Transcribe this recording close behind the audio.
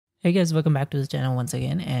Hey guys, welcome back to the channel once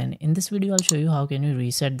again, and in this video I'll show you how can you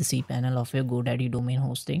reset the cPanel of your Godaddy domain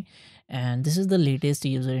hosting. And this is the latest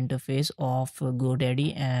user interface of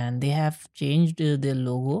Godaddy, and they have changed their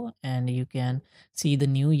logo, and you can see the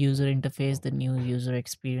new user interface, the new user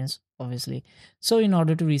experience obviously. So in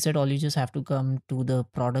order to reset, all you just have to come to the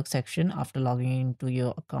product section after logging into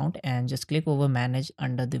your account and just click over manage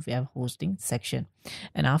under the web hosting section.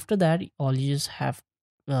 And after that, all you just have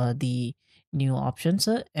the new options,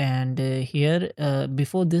 and here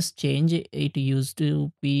before this change it used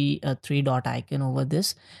to be a three dot icon over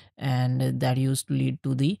this, and that used to lead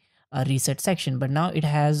to the reset section, but now it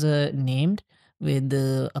has named with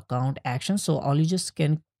the account action. So all you just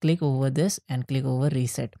can click over this and click over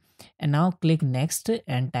reset, and now click next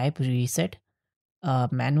and type reset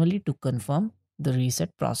manually to confirm the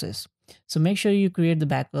reset process. So make sure you create the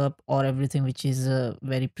backup or everything which is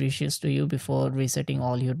very precious to you before resetting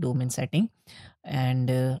all your domain setting.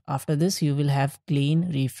 And after this, you will have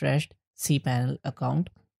clean, refreshed cPanel account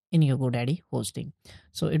in your Godaddy hosting.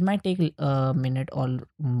 So it might take a minute or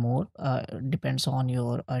more, depends on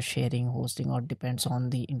your sharing hosting or depends on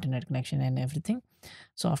the internet connection and everything.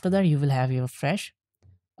 So after that, you will have your fresh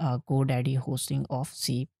Godaddy hosting of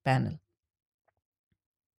cPanel.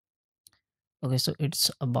 Okay, so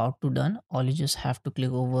it's about to done. All you just have to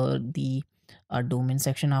click over the domain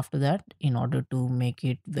section after that in order to make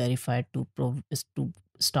it verified to is to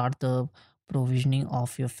start the provisioning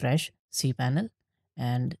of your fresh cPanel,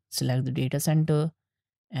 and select the data center,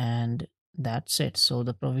 and that's it. So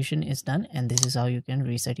the provision is done, and this is how you can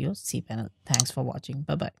reset your cPanel. Thanks for watching.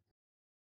 Bye bye.